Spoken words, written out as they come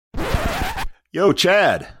Yo,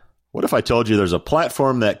 Chad, what if I told you there's a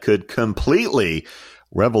platform that could completely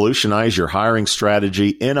revolutionize your hiring strategy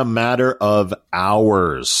in a matter of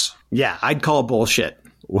hours? Yeah, I'd call bullshit.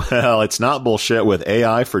 Well, it's not bullshit with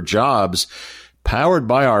AI for Jobs, powered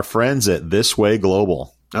by our friends at This Way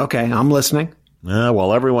Global. Okay, I'm listening.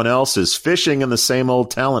 While everyone else is fishing in the same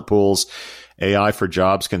old talent pools, AI for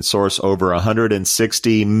Jobs can source over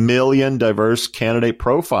 160 million diverse candidate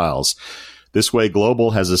profiles. This Way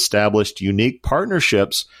Global has established unique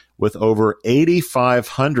partnerships with over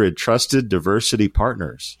 8,500 trusted diversity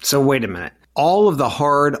partners. So wait a minute. All of the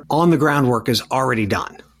hard on-the-ground work is already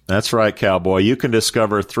done. That's right, cowboy. You can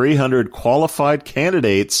discover 300 qualified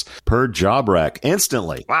candidates per job rec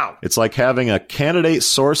instantly. Wow. It's like having a candidate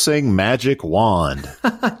sourcing magic wand.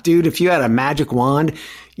 Dude, if you had a magic wand,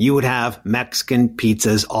 you would have Mexican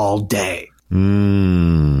pizzas all day.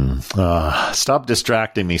 Stop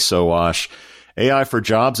distracting me, Sowash. AI for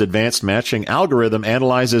Jobs advanced matching algorithm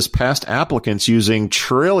analyzes past applicants using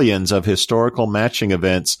trillions of historical matching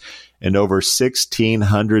events and over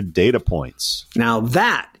 1,600 data points. Now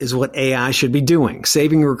that is what AI should be doing,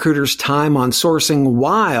 saving recruiters time on sourcing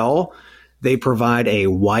while they provide a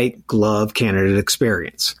white glove candidate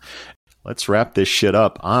experience. Let's wrap this shit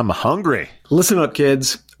up. I'm hungry. Listen up,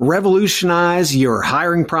 kids. Revolutionize your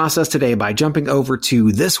hiring process today by jumping over to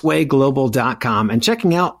thiswayglobal.com and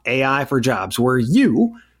checking out AI for Jobs, where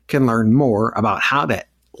you can learn more about how to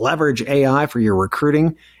leverage AI for your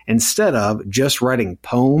recruiting instead of just writing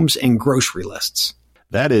poems and grocery lists.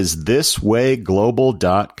 That is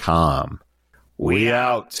thiswayglobal.com. We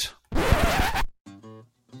out.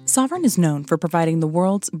 Sovereign is known for providing the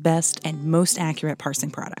world's best and most accurate parsing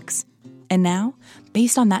products. And now,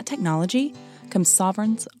 based on that technology, comes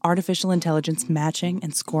Sovereign's artificial intelligence matching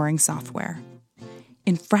and scoring software.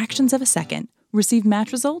 In fractions of a second, receive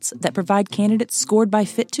match results that provide candidates scored by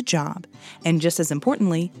fit to job, and just as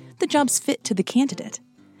importantly, the job's fit to the candidate.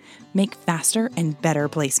 Make faster and better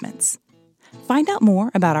placements. Find out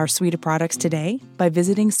more about our suite of products today by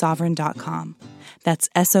visiting sovereign.com. That's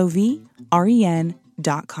SOVREN.com.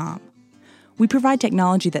 We provide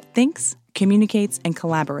technology that thinks, communicates, and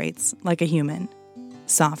collaborates like a human.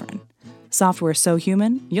 Sovereign. Software so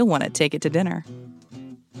human, you'll want to take it to dinner.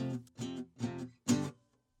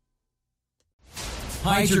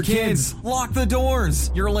 Hide your kids. Lock the doors.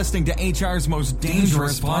 You're listening to HR's most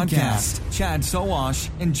dangerous podcast. Chad Sowash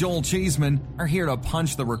and Joel Cheeseman are here to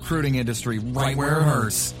punch the recruiting industry right where it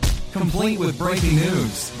hurts. Complete with breaking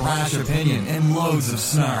news, brash opinion, and loads of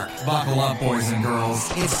snark. Buckle up, boys and girls.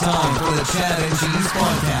 It's time for the Chad and Cheese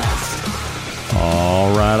Podcast.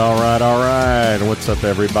 All right. What's up,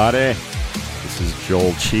 everybody? This is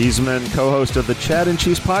Joel Cheeseman, co-host of the Chad and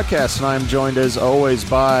Cheese Podcast, and I'm joined as always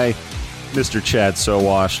by Mr. Chad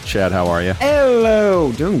Sowash. Chad, how are you?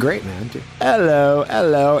 Hello. Doing great, man.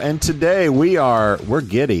 Hello. And today we're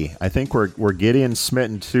giddy. I think we're giddy and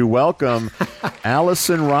smitten to welcome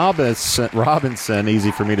Allison Robinson,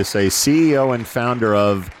 easy for me to say, CEO and founder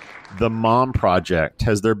of The Mom Project.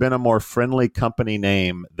 Has there been a more friendly company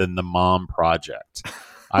name than The Mom Project?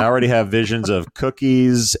 I already have visions of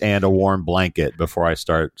cookies and a warm blanket before I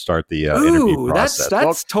start the interview process.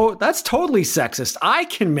 That's totally sexist. I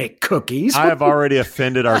can make cookies. I have already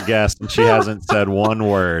offended our guest, and she hasn't said one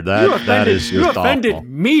word. That is just awful. You offended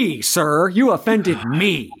me, sir. You offended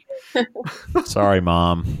me. Sorry,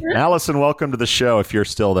 Mom. Allison, welcome to the show if you're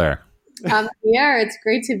still there. I'm here. It's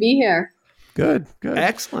great to be here. Good.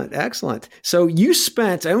 Excellent. So you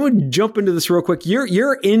spent, I'm going to jump into this real quick.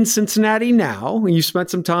 You're in Cincinnati now. You spent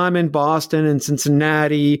some time in Boston and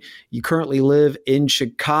Cincinnati. You currently live in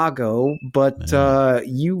Chicago, but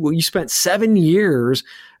you spent 7 years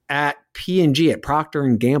at P&G, at Procter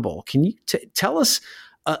 & Gamble. Can you tell us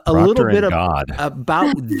a little bit about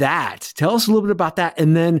that? Tell us a little bit about that.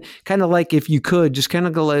 And then kind of like, if you could, just kind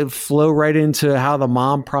of go flow right into how the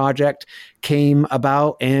Mom Project came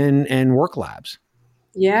about and Work Labs.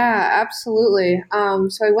 Yeah, absolutely.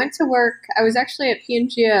 So I went to work. I was actually at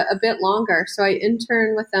P&G a bit longer. So I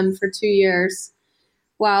interned with them for 2 years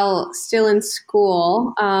while still in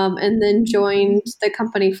school, and then joined the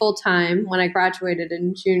company full time when I graduated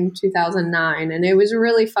in June 2009. And it was a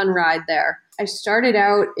really fun ride there. I started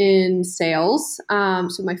out in sales.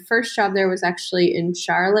 So my first job there was actually in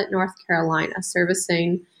Charlotte, North Carolina,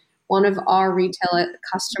 servicing one of our retail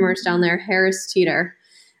customers down there, Harris Teeter.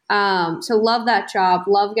 So love that job,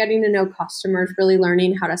 love getting to know customers, really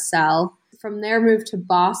learning how to sell. From there, moved to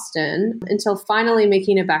Boston until finally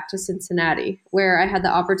making it back to Cincinnati, where I had the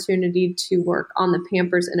opportunity to work on the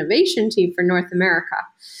Pampers innovation team for North America,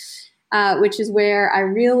 which is where I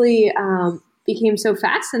really became so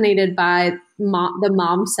fascinated by the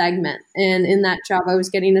mom segment. And in that job, I was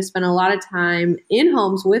getting to spend a lot of time in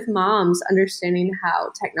homes with moms, understanding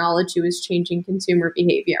how technology was changing consumer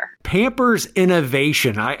behavior. Pampers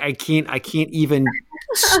innovation. I can't even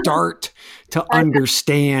start to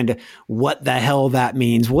understand what the hell that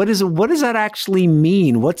means. What does that actually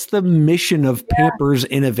mean? What's the mission of Pampers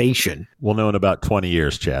innovation? We'll know in about 20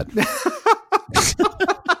 years, Chad.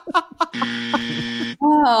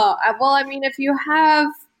 Oh, well, I mean, if you have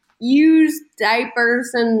used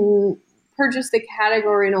diapers and purchased the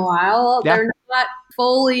category in a while, they're not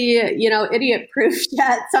fully, idiot proof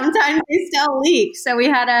yet. Sometimes they still leak. So we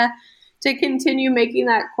had to continue making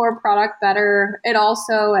that core product better. It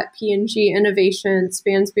also at P&G innovation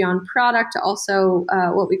spans beyond product to also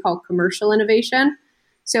what we call commercial innovation.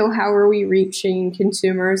 So how are we reaching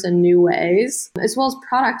consumers in new ways, as well as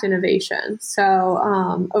product innovation?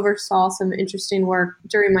 So oversaw some interesting work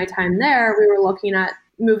during my time there. We were looking at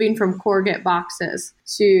moving from corrugate boxes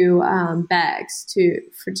to bags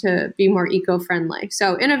to be more eco-friendly.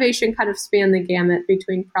 So innovation kind of spanned the gamut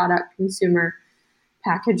between product, consumer,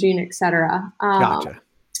 packaging, et cetera. Gotcha.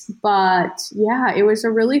 But yeah, it was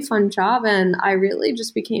a really fun job. And I really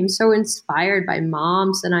just became so inspired by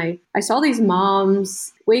moms. And I saw these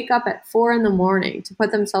moms wake up at 4 a.m. to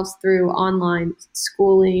put themselves through online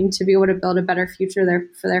schooling to be able to build a better future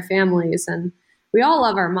for their families. And we all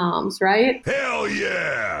love our moms, right? Hell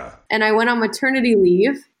yeah! And I went on maternity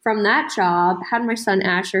leave from that job, had my son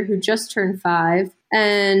Asher, who just turned 5,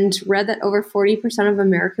 and read that over 40% of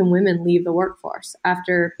American women leave the workforce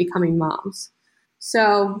after becoming moms.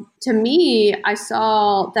 So to me, I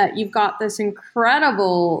saw that you've got this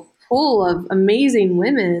incredible pool of amazing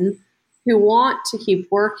women who want to keep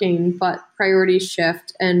working, but priorities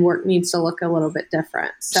shift and work needs to look a little bit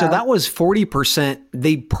different. So that was 40%.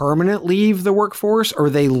 They permanently leave the workforce,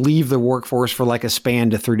 or they leave the workforce for like a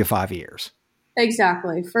span to 3 to 5 years?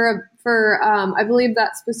 Exactly. For I believe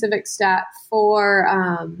that specific stat for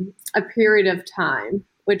a period of time,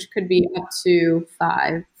 which could be up to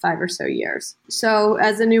five or so years. So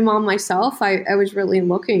as a new mom myself, I was really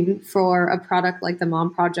looking for a product like the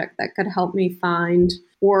Mom Project that could help me find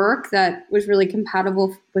work that was really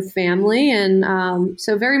compatible with family. And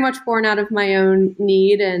so very much born out of my own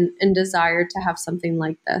need and desire to have something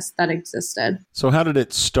like this that existed. So how did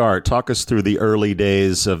it start? Talk us through the early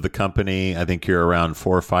days of the company. I think you're around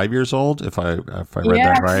 4 or 5 years old, if I read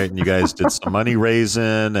that right. And you guys did some money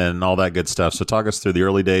raising and all that good stuff. So talk us through the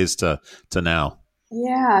early days to now.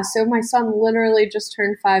 Yeah, so my son literally just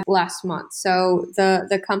turned 5 last month. So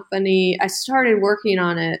the company, I started working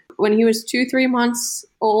on it when he was 2-3 months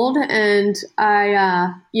old, and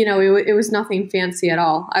I, it was nothing fancy at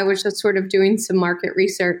all. I was just sort of doing some market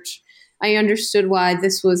research. I understood why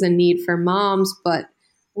this was a need for moms, but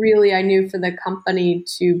really I knew for the company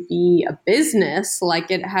to be a business, like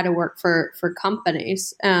it had to work for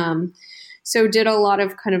companies. So did a lot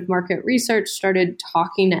of kind of market research, started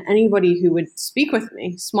talking to anybody who would speak with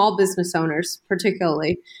me, small business owners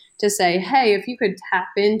particularly, to say, hey, if you could tap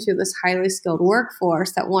into this highly skilled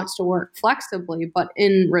workforce that wants to work flexibly, but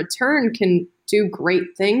in return can do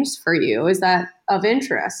great things for you, is that of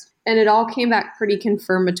interest? And it all came back pretty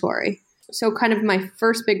confirmatory. So kind of my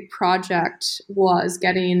first big project was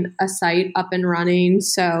getting a site up and running.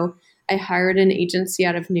 So I hired an agency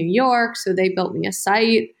out of New York, so they built me a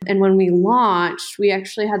site. And when we launched, we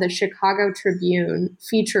actually had the Chicago Tribune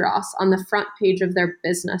feature us on the front page of their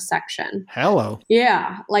business section. Hello.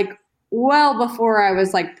 Yeah, like well before I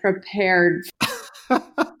was like prepared.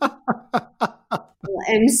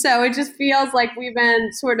 And so it just feels like we've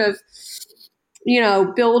been sort of,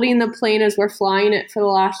 building the plane as we're flying it for the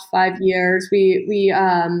last 5 years.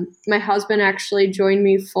 My husband actually joined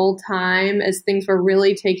me full time as things were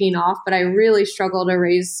really taking off, but I really struggled to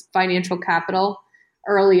raise financial capital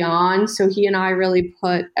early on. So he and I really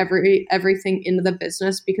put everything into the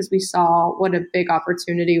business because we saw what a big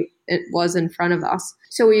opportunity it was in front of us.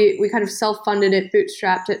 So we kind of self-funded it,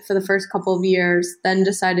 bootstrapped it for the first couple of years, then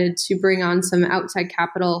decided to bring on some outside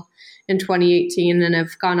capital in 2018 and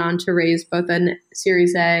have gone on to raise both a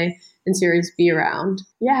Series A and Series B round.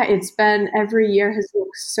 Yeah, it's been, every year has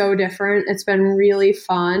looked so different. It's been really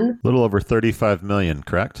fun. A little over 35 million,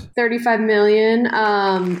 correct? 35 million.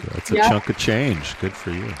 That's a chunk of change. Good for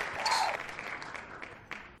you.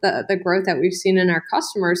 The growth that we've seen in our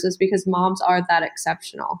customers is because moms are that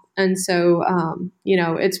exceptional. And so,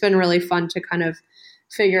 it's been really fun to kind of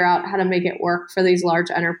figure out how to make it work for these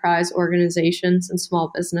large enterprise organizations and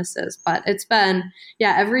small businesses. But it's been,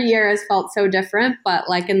 every year has felt so different, but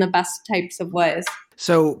like in the best types of ways.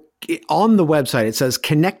 So on the website, it says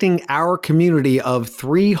connecting our community of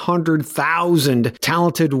 300,000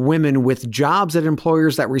 talented women with jobs at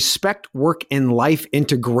employers that respect work and life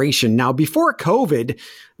integration. Now, before COVID,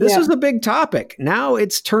 this was a big topic. Now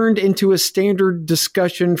it's turned into a standard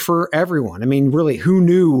discussion for everyone. I mean, really, who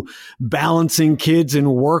knew balancing kids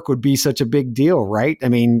and work would be such a big deal, right? I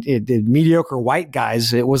mean, mediocre white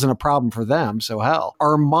guys, it wasn't a problem for them. So hell,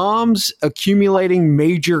 are moms accumulating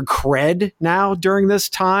major cred now during this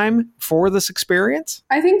time for this experience?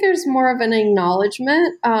 I think there's more of an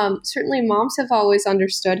acknowledgement. Certainly moms have always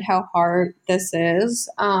understood how hard this is.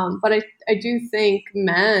 But I do think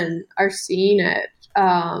men are seeing it.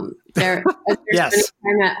 They're Yes.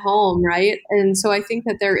 spending time at home, right? And so I think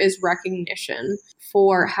that there is recognition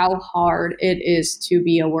for how hard it is to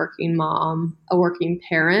be a working mom, a working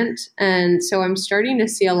parent. And so I'm starting to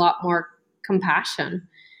see a lot more compassion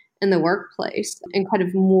in the workplace and kind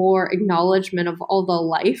of more acknowledgement of all the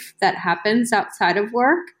life that happens outside of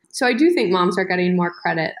work. So I do think moms are getting more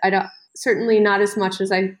credit. Certainly not as much as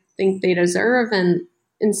I think they deserve. And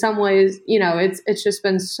in some ways, it's just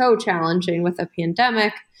been so challenging with the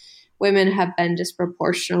pandemic. Women have been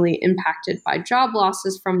disproportionately impacted by job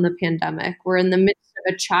losses from the pandemic. We're in the midst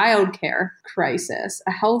of a childcare crisis,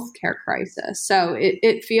 a healthcare crisis. So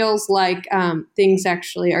it feels like things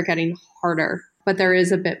actually are getting harder, but there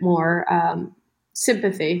is a bit more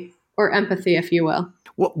sympathy or empathy, if you will.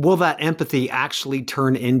 Will that empathy actually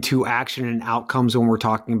turn into action and outcomes when we're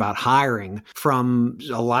talking about hiring from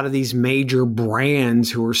a lot of these major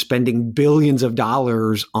brands who are spending billions of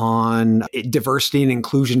dollars on diversity and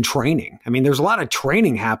inclusion training? I mean, there's a lot of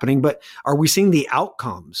training happening, but are we seeing the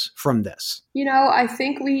outcomes from this? I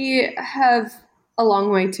think we have a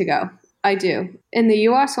long way to go. I do. In the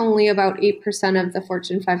US, only about 8% of the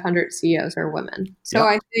Fortune 500 CEOs are women. So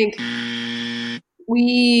I think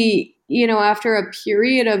we, after a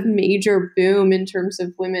period of major boom in terms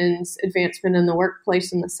of women's advancement in the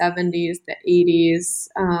workplace in the 70s, the 80s,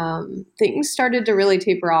 things started to really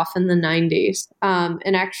taper off in the 90s.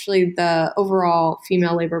 And actually, the overall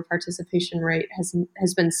female labor participation rate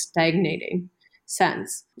has been stagnating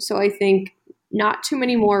since. So I think not too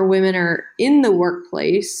many more women are in the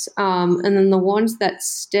workplace. And then the ones that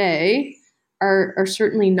stay are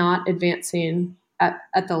certainly not advancing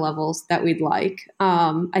at the levels that we'd like.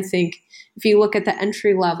 I think if you look at the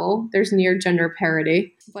entry level, there's near gender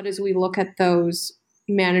parity. But as we look at those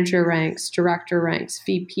manager ranks, director ranks,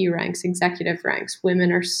 VP ranks, executive ranks,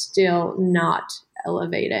 women are still not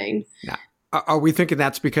elevating. Yeah. Are we thinking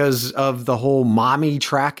that's because of the whole mommy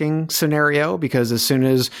tracking scenario? Because as soon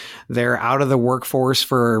as they're out of the workforce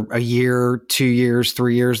for a year, 2 years,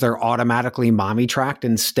 3 years, they're automatically mommy tracked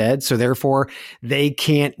instead. So therefore, they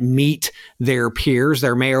can't meet their peers,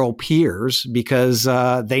 their male peers, because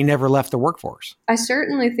they never left the workforce. I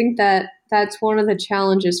certainly think that that's one of the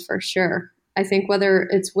challenges for sure. I think whether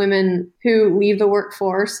it's women who leave the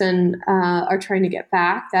workforce and are trying to get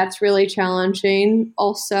back, that's really challenging.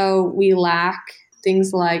 Also, we lack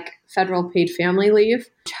things like federal paid family leave.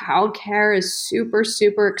 Childcare is super,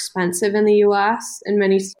 super expensive in the US and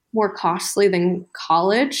many more costly than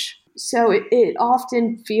college. So it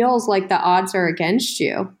often feels like the odds are against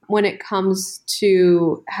you when it comes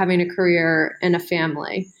to having a career and a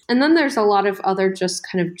family. And then there's a lot of other just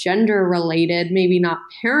kind of gender related, maybe not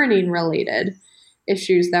parenting related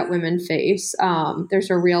issues that women face. There's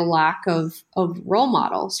a real lack of role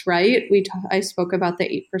models, right? I spoke about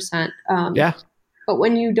the 8%. But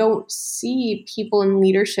when you don't see people in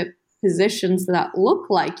leadership positions that look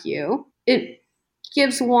like you, it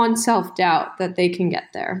gives one self-doubt that they can get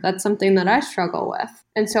there. That's something that I struggle with.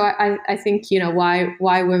 And so I think,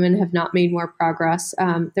 why women have not made more progress.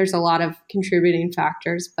 There's a lot of contributing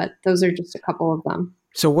factors, but those are just a couple of them.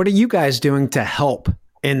 So what are you guys doing to help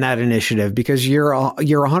in that initiative? Because you're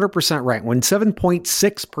 100% right. When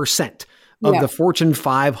 7.6% of the Fortune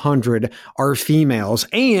 500 are females.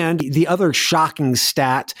 And the other shocking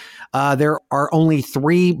stat, there are only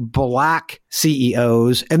 3 Black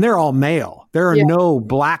CEOs, and they're all male. There are no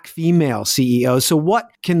Black female CEOs. So what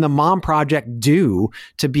can the Mom Project do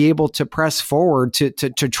to be able to press forward to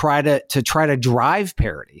try to drive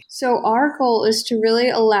parity? So our goal is to really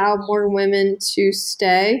allow more women to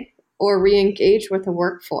stay or re-engage with the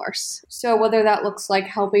workforce. So whether that looks like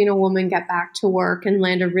helping a woman get back to work and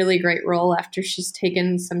land a really great role after she's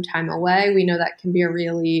taken some time away, we know that can be a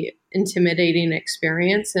really intimidating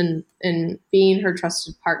experience, and being her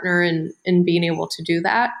trusted partner and being able to do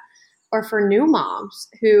that. Or for new moms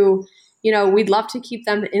who, we'd love to keep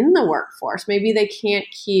them in the workforce. Maybe they can't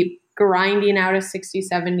keep grinding out a 60,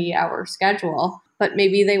 70-hour schedule, but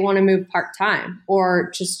maybe they want to move part-time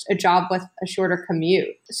or just a job with a shorter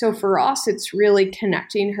commute. So for us, it's really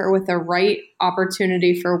connecting her with the right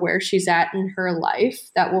opportunity for where she's at in her life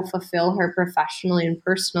that will fulfill her professionally and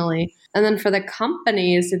personally. And then for the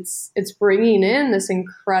companies, it's bringing in this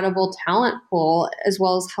incredible talent pool, as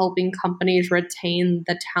well as helping companies retain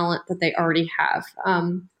the talent that they already have.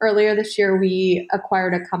 Earlier this year, we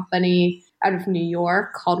acquired a company out of New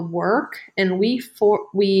York called Work, and we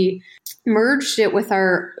merged it with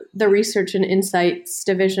the research and insights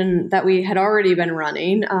division that we had already been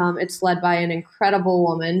running. It's led by an incredible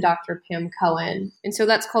woman, Dr. Pam Cohen. And so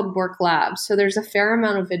that's called Work Labs. So there's a fair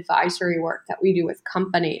amount of advisory work that we do with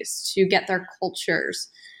companies to get their cultures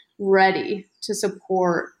ready to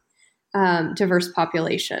support diverse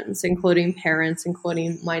populations, including parents,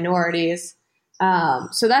 including minorities.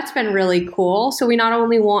 So that's been really cool. So we not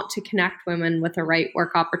only want to connect women with the right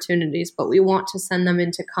work opportunities, but we want to send them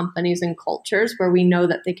into companies and cultures where we know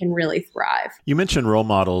that they can really thrive. You mentioned role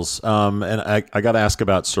models, and I got to ask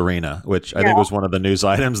about Serena, which I think was one of the news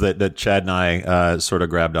items that Chad and I sort of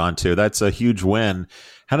grabbed onto. That's a huge win.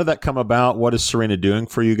 How did that come about? What is Serena doing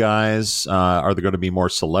for you guys? Are there going to be more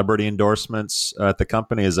celebrity endorsements at the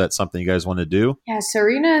company? Is that something you guys want to do? Yeah,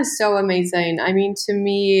 Serena is so amazing. I mean, to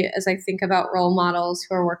me, as I think about role models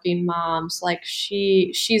who are working moms, like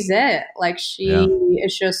she's it. Like she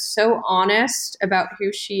is just so honest about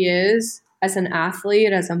who she is as an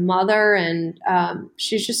athlete, as a mother, and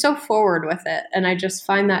she's just so forward with it. And I just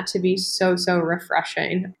find that to be so, so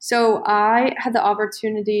refreshing. So I had the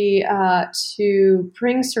opportunity to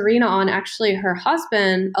bring Serena on. Actually, her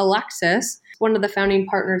husband, Alexis, one of the founding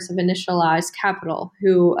partners of Initialize Capital,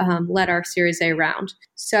 who led our Series A round.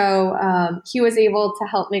 So he was able to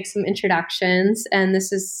help make some introductions. And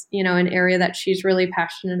this is, an area that she's really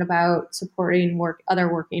passionate about, supporting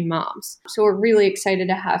other working moms. So we're really excited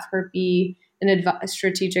to have her be a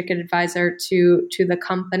strategic advisor to the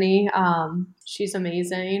company. She's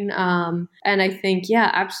amazing. And I think,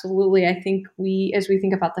 absolutely. I think as we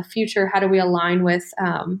think about the future, how do we align with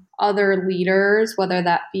other leaders, whether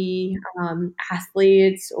that be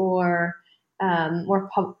athletes or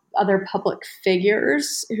other public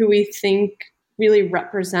figures who we think really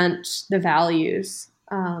represent the values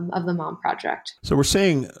of the Mom Project. So we're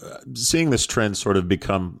seeing this trend sort of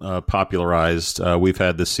become popularized. We've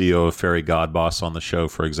had the CEO of Fairy Godboss on the show,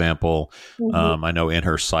 for example. Mm-hmm. I know In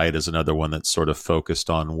Her Sight is another one that's sort of focused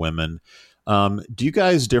on women. Do you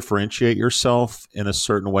guys differentiate yourself in a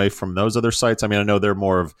certain way from those other sites? I mean, I know they're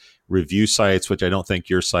more of review sites, which I don't think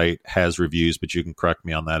your site has reviews, but you can correct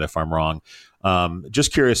me on that if I'm wrong.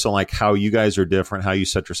 Just curious on how you guys are different, how you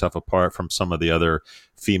set yourself apart from some of the other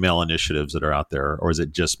female initiatives that are out there, or is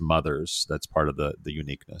it just mothers that's part of the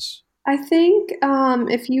uniqueness? I think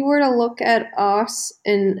if you were to look at us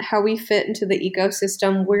and how we fit into the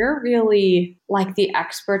ecosystem, we're really like the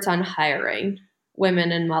experts on hiring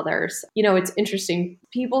women and mothers. It's interesting.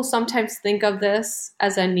 People sometimes think of this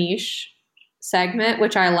as a niche segment,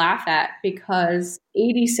 which I laugh at, because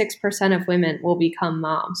 86% of women will become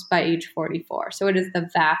moms by age 44. So it is the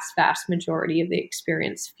vast, vast majority of the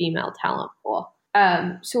experienced female talent pool.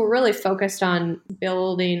 So we're really focused on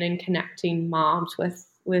building and connecting moms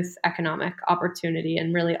with economic opportunity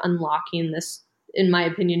and really unlocking this, in my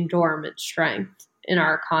opinion, dormant strength in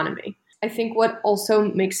our economy. I think what also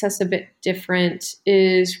makes us a bit different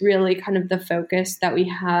is really kind of the focus that we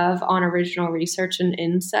have on original research and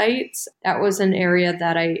insights. That was an area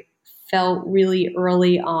that I felt really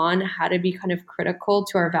early on had to be kind of critical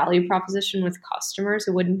to our value proposition with customers.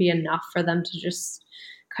 It wouldn't be enough for them to just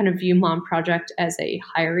kind of view Mom Project as a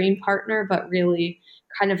hiring partner, but really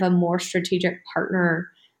kind of a more strategic partner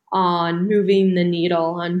on moving the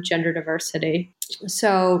needle on gender diversity.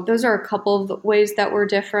 So those are a couple of ways that we're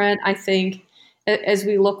different. I think as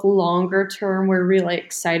we look longer term, we're really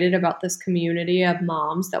excited about this community of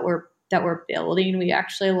moms that we're building. We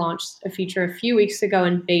actually launched a feature a few weeks ago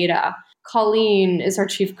in beta. Colleen is our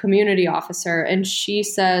chief community officer, and she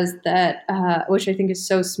says that, which I think is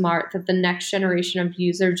so smart, that the next generation of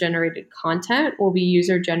user-generated content will be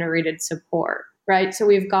user-generated support. Right. So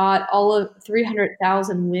we've got all of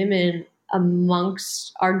 300,000 women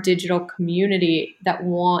amongst our digital community that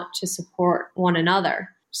want to support one another.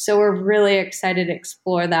 So we're really excited to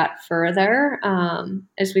explore that further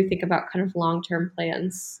as we think about kind of long-term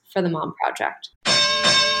plans for the Mom Project.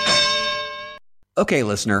 Okay,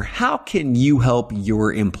 listener, how can you help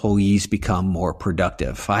your employees become more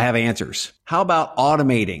productive? I have answers. How about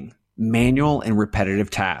automating manual and repetitive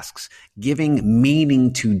tasks, giving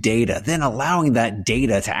meaning to data, then allowing that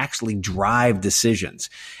data to actually drive decisions.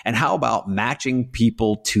 And how about matching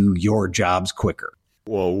people to your jobs quicker?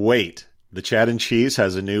 Well, wait. The Chad and Cheese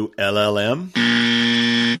has a new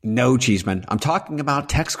LLM? No, Cheeseman. I'm talking about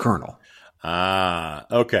text kernel. Ah,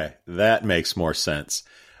 okay. That makes more sense.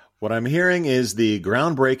 What I'm hearing is the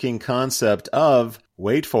groundbreaking concept of,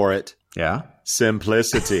 wait for it, Yeah.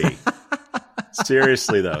 simplicity.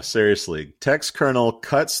 Seriously, though, seriously. Text kernel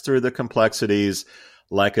cuts through the complexities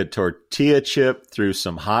like a tortilla chip through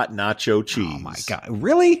some hot nacho cheese. Oh my God.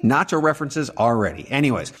 Really? Nacho references already.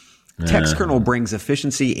 Anyways, text kernel brings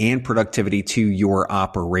efficiency and productivity to your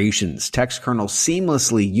operations. Text kernel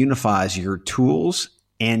seamlessly unifies your tools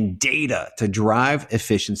and data to drive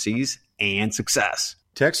efficiencies and success.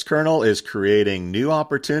 Text kernel is creating new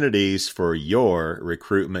opportunities for your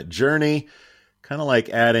recruitment journey, kind of like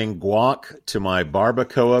adding guac to my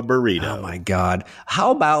barbacoa burrito. Oh my God.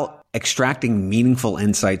 How about extracting meaningful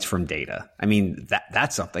insights from data? I mean,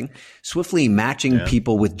 that's something. Swiftly matching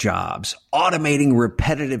people with jobs, automating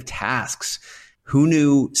repetitive tasks. Who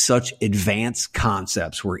knew such advanced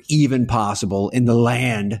concepts were even possible in the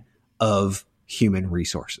land of human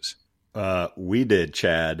resources? We did,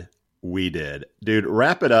 Chad. We did. Dude,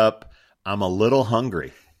 wrap it up. I'm a little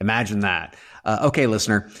hungry. Imagine that. Okay,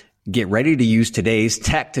 listener, get ready to use today's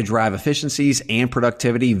tech to drive efficiencies and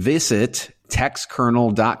productivity. Visit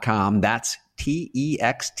textkernel.com. That's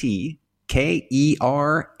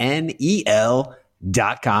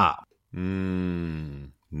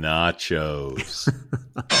TEXTKERNEL.com. Nachos.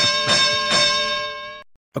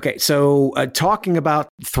 Okay, so talking about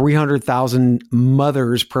 300,000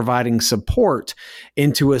 mothers providing support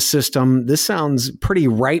into a system, this sounds pretty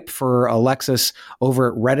ripe for Alexis over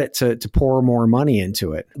at Reddit to pour more money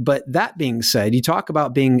into it. But that being said, you talk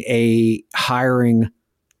about being a hiring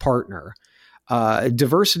partner.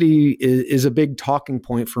 Diversity is a big talking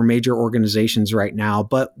point for major organizations right now,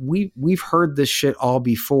 but we've heard this shit all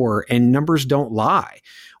before, and numbers don't lie.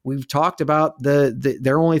 We've talked about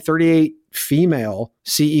there are only 38 female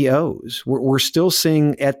CEOs. We're still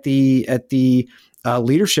seeing at the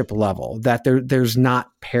leadership level that there's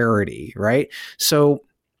not parity, right? So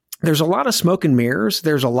there's a lot of smoke and mirrors.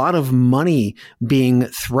 There's a lot of money being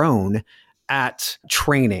thrown at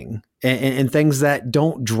training and things that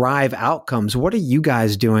don't drive outcomes. What are you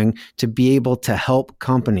guys doing to be able to help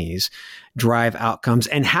companies drive outcomes?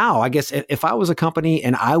 And how? I guess if I was a company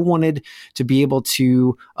and I wanted to be able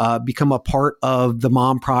to become a part of the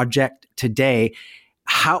Mom Project today,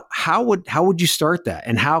 how would you start that?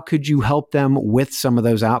 And how could you help them with some of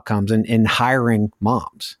those outcomes in hiring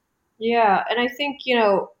moms? Yeah, and I think,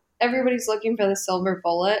 everybody's looking for the silver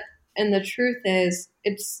bullet. And the truth is,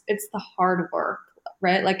 it's the hard work,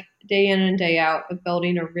 right? Like day in and day out of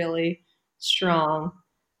building a really strong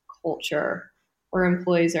culture where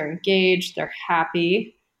employees are engaged, they're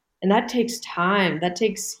happy, and that takes time. That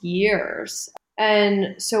takes years.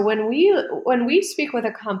 And so when we speak with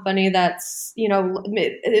a company that's,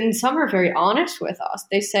 and some are very honest with us,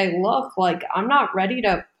 they say, look, like, I'm not ready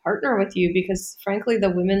to partner with you because frankly, the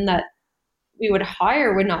women that we would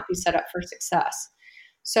hire would not be set up for success.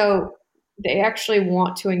 So they actually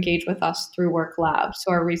want to engage with us through Work Lab,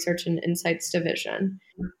 so our research and insights division.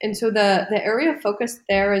 And so the area of focus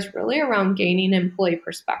there is really around gaining employee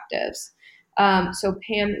perspectives. So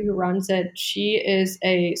Pam, who runs it, she is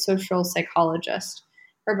a social psychologist.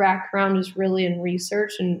 Her background is really in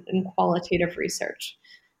research and qualitative research.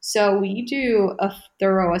 So we do a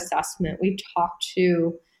thorough assessment. We talk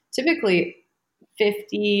to typically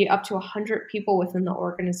 50 up to 100 people within the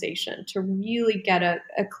organization to really get a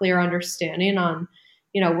clear understanding on,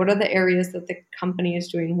 what are the areas that the company is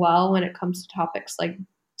doing well when it comes to topics like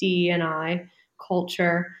D&I,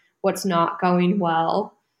 culture, what's not going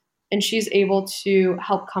well. And she's able to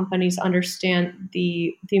help companies understand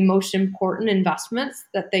the most important investments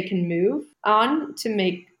that they can move on to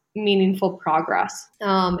make meaningful progress.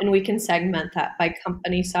 And we can segment that by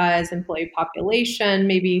company size, employee population.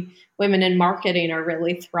 Maybe women in marketing are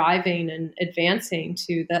really thriving and advancing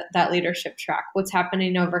to that leadership track. What's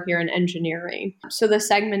happening over here in engineering? So the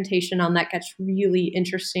segmentation on that gets really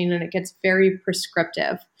interesting and it gets very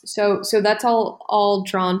prescriptive. So that's all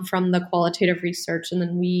drawn from the qualitative research, and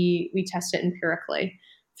then we test it empirically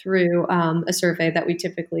through a survey that we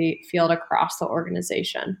typically field across the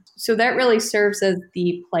organization. So that really serves as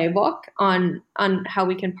the playbook on how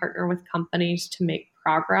we can partner with companies to make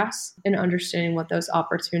progress in understanding what those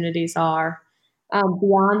opportunities are.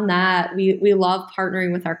 Beyond that, we love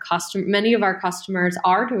partnering with our customers. Many of our customers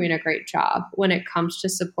are doing a great job when it comes to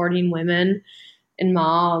supporting women and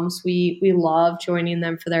moms. We love joining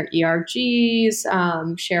them for their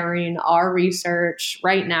ERGs, sharing our research.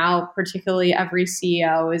 Right now, particularly every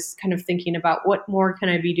CEO is kind of thinking about what more can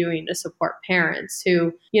I be doing to support parents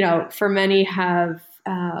who, for many have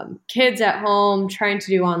kids at home trying to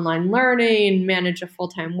do online learning, manage a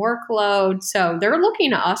full-time workload. So they're looking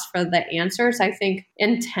to us for the answers. I think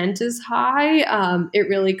intent is high. It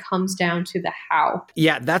really comes down to the how.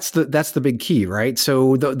 Yeah, that's the big key, right?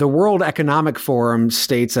 So the World Economic Forum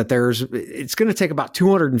states that it's going to take about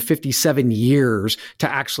 257 years to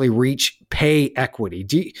actually reach pay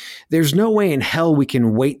equity. There's no way in hell we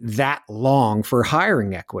can wait that long for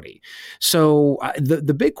hiring equity. So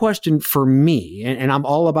the big question for me, and I'm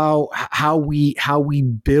all about how we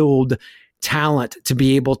build talent to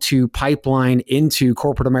be able to pipeline into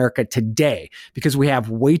corporate America today, because we have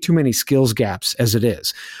way too many skills gaps as it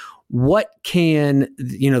is. What can,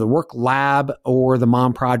 the Work Lab or the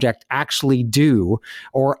Mom Project actually do,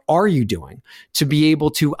 or are you doing, to be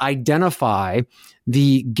able to identify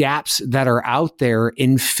the gaps that are out there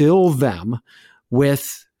and fill them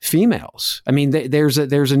with females? I mean, there's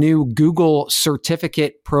a new Google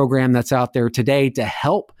certificate program that's out there today to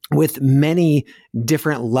help with many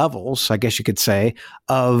different levels, I guess you could say,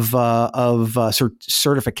 of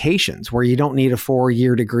certifications, where you don't need a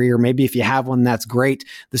 4-year degree, or maybe if you have one, that's great.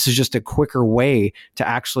 This is just a quicker way to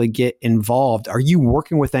actually get involved. Are you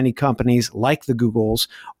working with any companies like the Googles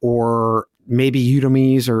or maybe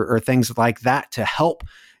Udemy's or things like that to help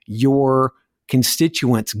your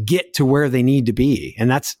constituents get to where they need to be,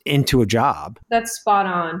 and that's into a job? That's spot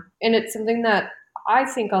on. And it's something that I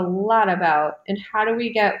think a lot about, and how do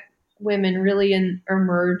we get women really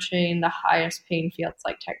emerging the highest paying fields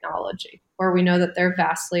like technology, where we know that they're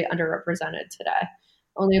vastly underrepresented today.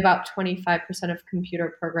 Only about 25% of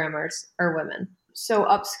computer programmers are women. So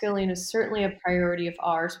upskilling is certainly a priority of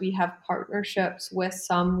ours. We have partnerships with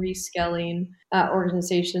some reskilling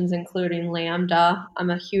organizations, including Lambda.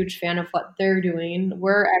 I'm a huge fan of what they're doing.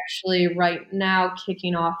 We're actually right now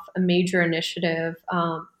kicking off a major initiative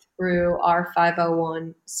through our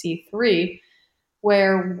 501c3,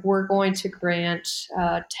 where we're going to grant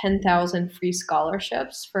 10,000 free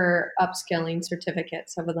scholarships for upskilling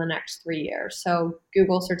certificates over the next 3 years. So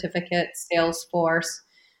Google certificates, Salesforce.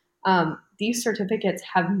 These certificates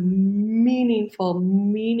have meaningful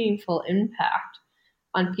impact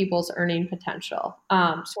on people's earning potential.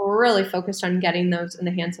 So we're really focused on getting those in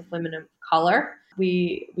the hands of women of color.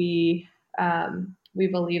 We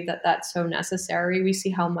believe that that's so necessary. We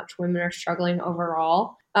see how much women are struggling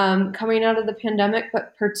overall coming out of the pandemic,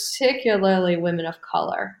 but particularly women of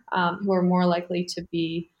color who are more likely to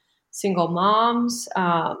be single moms.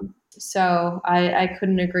 So I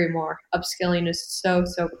couldn't agree more. Upskilling is so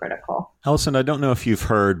critical. Allison, I don't know if you've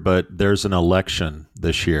heard, but there's an election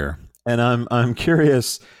this year, and I'm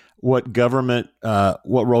curious what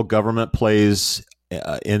role government plays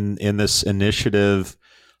in this initiative.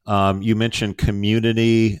 You mentioned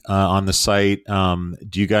community on the site.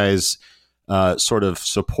 Do you guys sort of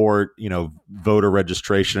support, voter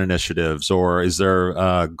registration initiatives, or is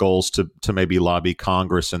there goals to maybe lobby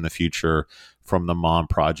Congress in the future from the Mom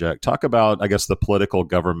Project? Talk about, I guess, the political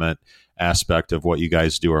government aspect of what you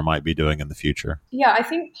guys do or might be doing in the future. Yeah, I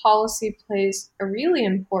think policy plays a really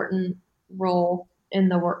important role in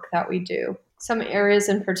the work that we do. Some areas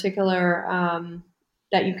in particular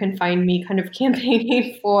that you can find me kind of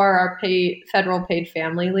campaigning for are federal paid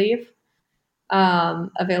family leave,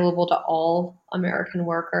 available to all American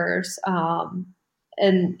workers.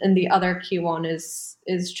 And the other key one is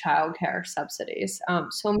childcare subsidies.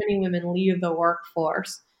 So many women leave the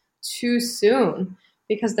workforce too soon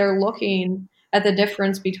because they're looking at the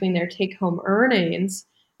difference between their take-home earnings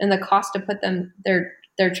and the cost to put their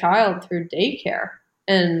child through daycare.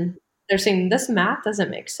 And they're saying this math doesn't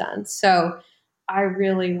make sense. So I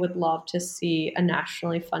really would love to see a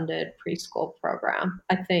nationally funded preschool program.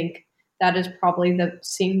 I think that is probably the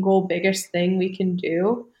single biggest thing we can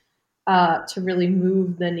do to really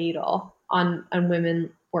move the needle on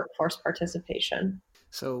women workforce participation.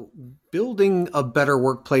 So building a better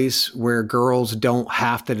workplace where girls don't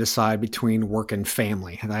have to decide between work and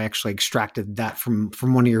family. And I actually extracted that from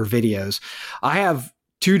one of your videos. I have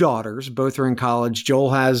 2 daughters, both are in college.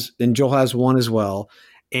 Joel has one as well.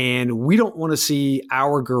 And we don't want to see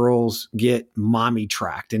our girls get mommy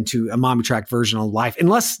tracked into a mommy tracked version of life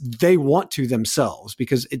unless they want to themselves,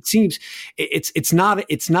 because it seems it's not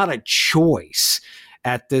a choice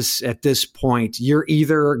at this point. You're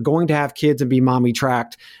either going to have kids and be mommy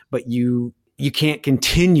tracked, but you can't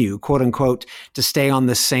continue, quote unquote, to stay on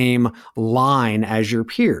the same line as your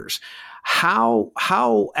peers. How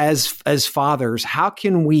as fathers, how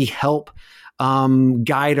can we help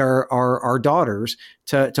guide our daughters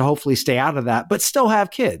to hopefully stay out of that, but still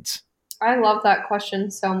have kids? I love that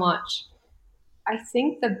question so much. I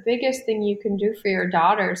think the biggest thing you can do for your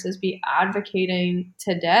daughters is be advocating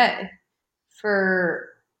today for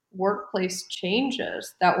workplace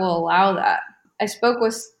changes that will allow that. I spoke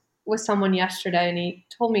with someone yesterday, and he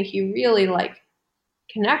told me he really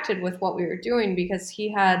connected with what we were doing because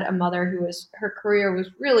he had a mother her career was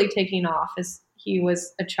really taking off as he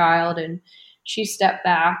was a child, and she stepped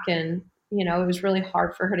back, and it was really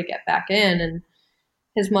hard for her to get back in. And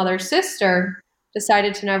his mother's sister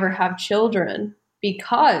decided to never have children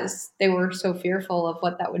because they were so fearful of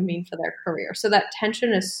what that would mean for their career. So that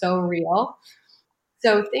tension is so real.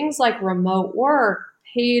 So things like remote work,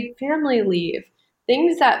 paid family leave,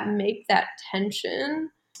 things that make that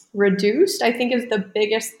tension reduced, I think is the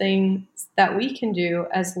biggest thing that we can do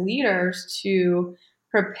as leaders to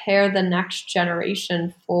prepare the next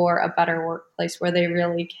generation for a better workplace where they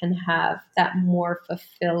really can have that more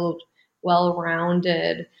fulfilled,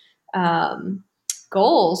 well-rounded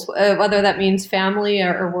goals, whether that means family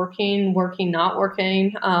or working, not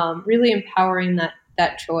working, really empowering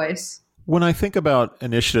that choice. When I think about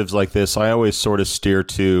initiatives like this, I always sort of steer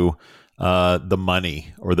to the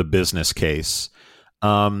money or the business case.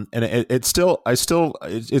 And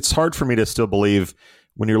it's hard for me to still believe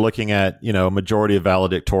when you're looking at, a majority of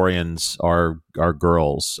valedictorians are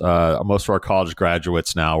girls. Most of our college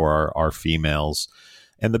graduates now are females.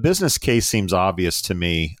 And the business case seems obvious to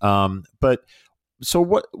me. But so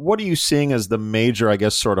what are you seeing as the major, I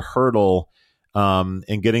guess, sort of hurdle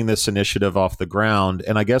in getting this initiative off the ground?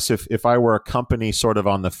 And I guess if I were a company sort of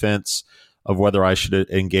on the fence of whether I should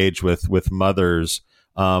engage with mothers,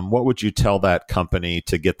 what would you tell that company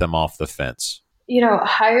to get them off the fence?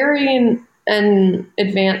 Hiring and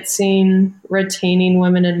advancing, retaining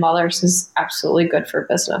women and mothers is absolutely good for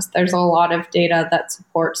business. There's a lot of data that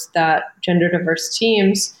supports that gender diverse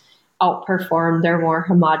teams outperform their more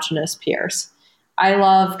homogenous peers. I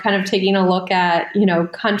love kind of taking a look at,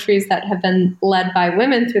 countries that have been led by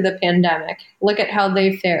women through the pandemic. Look at how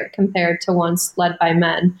they fared compared to ones led by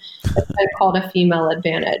men. It's been called a female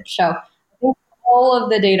advantage. So I think all of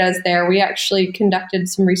the data is there. We actually conducted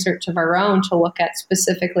some research of our own to look at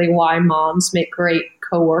specifically why moms make great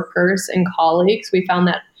coworkers and colleagues. We found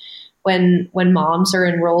that when moms are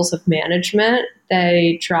in roles of management,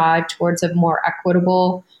 they drive towards a more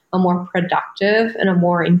equitable, a more productive, and a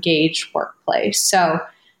more engaged workplace. So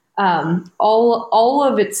all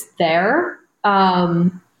of it's there.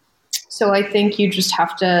 So I think you just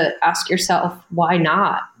have to ask yourself, why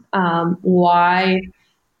not? Why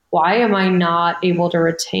am I not able to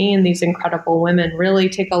retain these incredible women? Really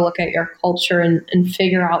take a look at your culture and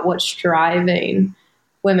figure out what's driving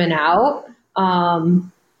women out,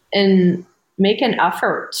 and make an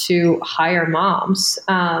effort to hire moms.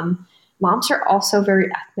 Moms are also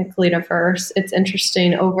very ethnically diverse. It's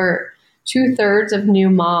interesting. Over 2/3 of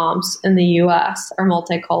new moms in the U.S. are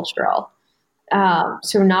multicultural.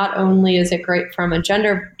 So not only is it great from a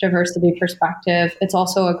gender diversity perspective, it's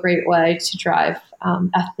also a great way to drive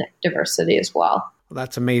ethnic diversity as well. Well,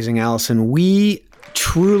 that's amazing, Allison. We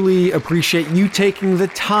truly appreciate you taking the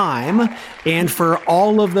time. And for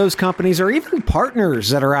all of those companies or even partners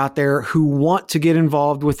that are out there who want to get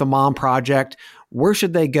involved with the Mom Project, where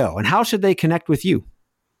should they go and how should they connect with you?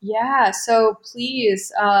 Yeah, so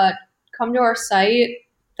please come to our site,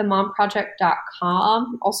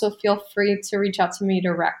 themomproject.com. Also feel free to reach out to me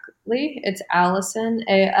directly. It's Allison,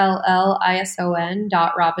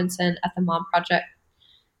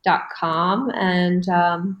 allison.robinson@themomproject.com, and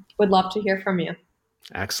would love to hear from you.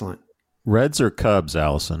 Excellent. Reds or Cubs,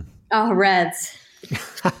 Allison? Oh, Reds.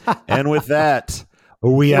 And with that,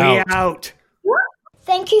 we out.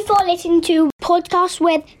 Thank you for listening to Podcast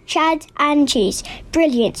with Chad and Cheese.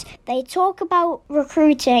 Brilliant. They talk about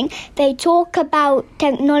recruiting, they talk about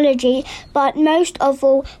technology, but most of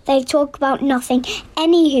all, they talk about nothing.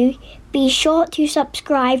 Anywho, be sure to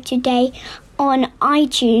subscribe today on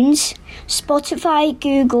iTunes, Spotify,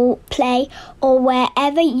 Google Play, or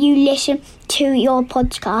wherever you listen to your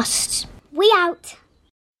podcasts. We out.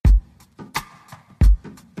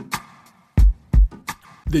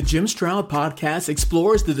 The Jim Stroud Podcast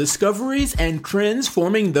explores the discoveries and trends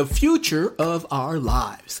forming the future of our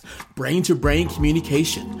lives. Brain-to-brain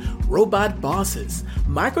communication, robot bosses,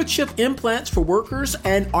 microchip implants for workers,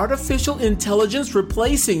 and artificial intelligence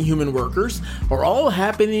replacing human workers are all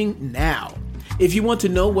happening now. If you want to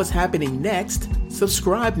know what's happening next,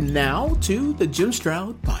 subscribe now to the Jim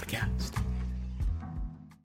Stroud Podcast.